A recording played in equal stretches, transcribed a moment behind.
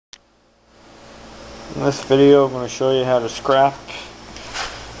In this video I'm going to show you how to scrap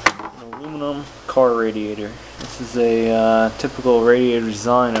an aluminum car radiator. This is a typical radiator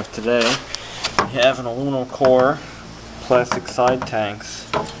design of today. You have an aluminum core, plastic side tanks,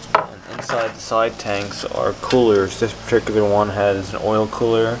 and inside the side tanks are coolers. This particular one has an oil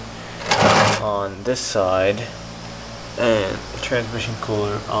cooler on this side and a transmission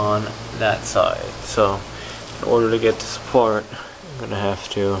cooler on that side. So in order to get this apart, I'm going to have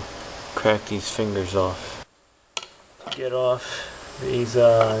to crack these fingers off. To get off these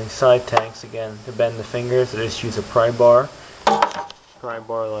side tanks, again, to bend the fingers, I just use a pry bar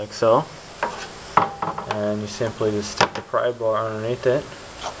like so, and you simply just stick the pry bar underneath it,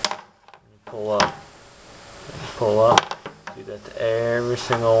 and you pull up, and you pull up. Do that to every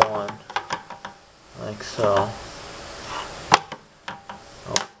single one, like so.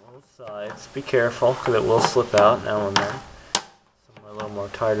 On both sides. Be careful, because it will slip out now and then. A little more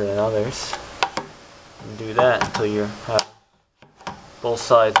tighter than others, and do that until you have both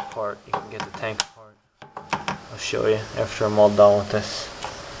sides apart. You can get the tank apart. I'll show you after I'm all done with this.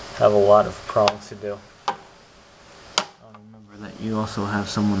 Have a lot of prongs to do. Remember that you also have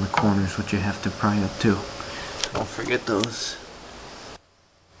some in the corners which you have to pry up too. Don't forget those.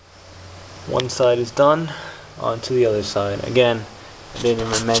 One side is done, on to the other side. Again, I didn't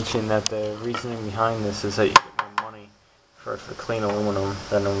even mention that the reasoning behind this is that you for clean aluminum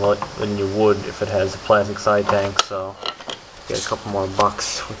than you would if it has a plastic side tank, so get a couple more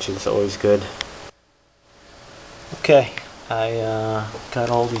bucks, which is always good. Okay, I got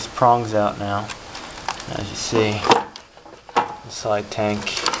all these prongs out now. As you see, the side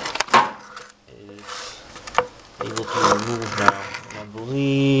tank is able to be removed now. And I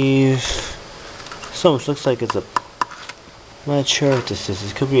believe this almost looks like it's a, I'm not sure what this is.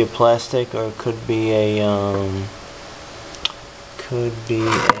 It could be a plastic or it could be a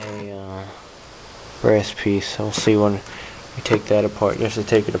brass piece. I'll see when we take that apart. You have to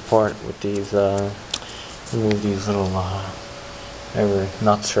take it apart with these, remove these little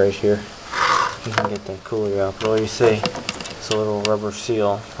nuts right here. You can get that cooler out. But all you see is a little rubber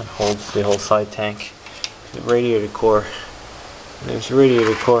seal that holds the whole side tank. The radiator core. And there's the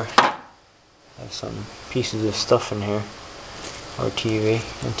radiator core. Have some pieces of stuff in here. RTV.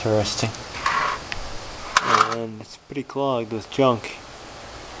 Interesting. And it's pretty clogged with junk,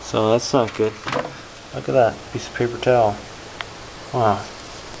 so that's not good. Look at that piece of paper towel. Wow.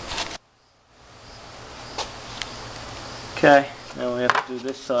 Okay, now we have to do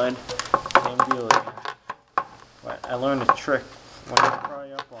this side. Same deal again. Right, I learned a trick. When you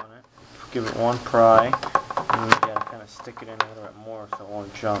pry up on it, give it one pry, and you gotta kind of stick it in a little bit more so it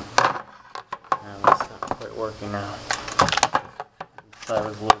won't jump. Now that's not quite working now. This side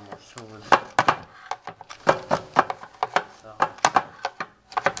was a little more smooth.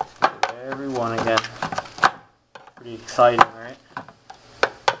 Everyone again. Pretty exciting, right?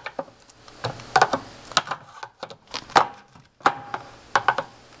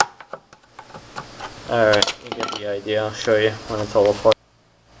 Alright, you get the idea. I'll show you when it's all apart.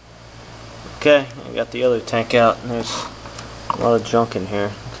 Okay, I got the other tank out, and there's a lot of junk in here.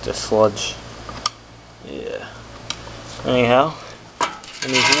 Look at the sludge. Yeah. Anyhow, I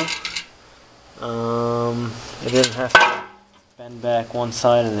didn't have to bend back one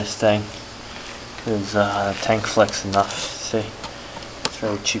side of this thing because the tank flex enough. See, it's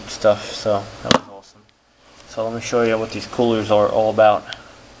very cheap stuff, so that was awesome. So let me show you what these coolers are all about.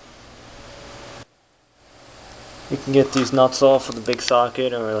 You can get these nuts off with a big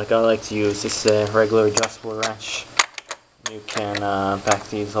socket, or like I like to use, just a regular adjustable wrench. You can back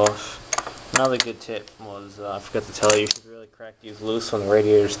these off. Another good tip was, I forgot to tell you, you should really crack these loose when the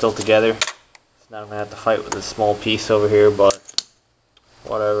radiator is still together. So now I'm going to have to fight with this small piece over here, but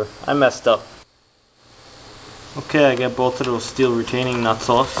whatever. I messed up. Okay, I got both of those steel retaining nuts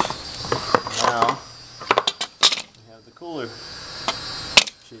off. Now, we have the cooler,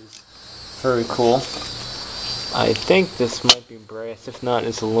 which is very cool. I think this might be brass. If not,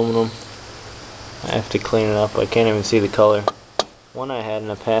 it's aluminum. I have to clean it up. I can't even see the color. One I had in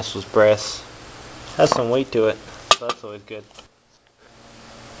the past was brass. Has some weight to it, so that's always good.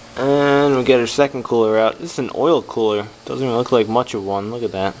 And we get our second cooler out. This is an oil cooler. Doesn't even look like much of one. Look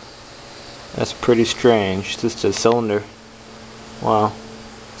at that. That's pretty strange. Just a cylinder. Wow.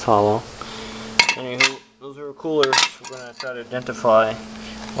 It's hollow. Anywho, those are coolers. We're going to try to identify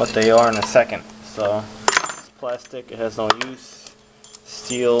what they are in a second. So, it's plastic. It has no use.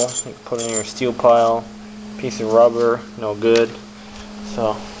 Steel. You can put it in your steel pile. Piece of rubber. No good.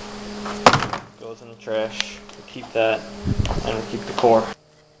 So, goes in the trash. We'll keep that. And we'll keep the core.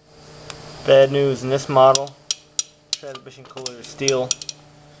 Bad news in this model. Transmission cooler is steel.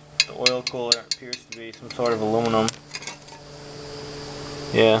 The oil cooler appears to be some sort of aluminum.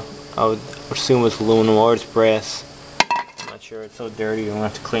 Yeah, I would assume it's aluminum or it's brass. I'm not sure, it's so dirty, I'm going to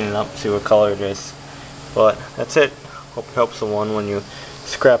have to clean it up and see what color it is. But that's it. Hope it helps someone when you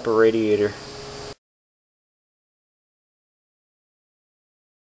scrap a radiator.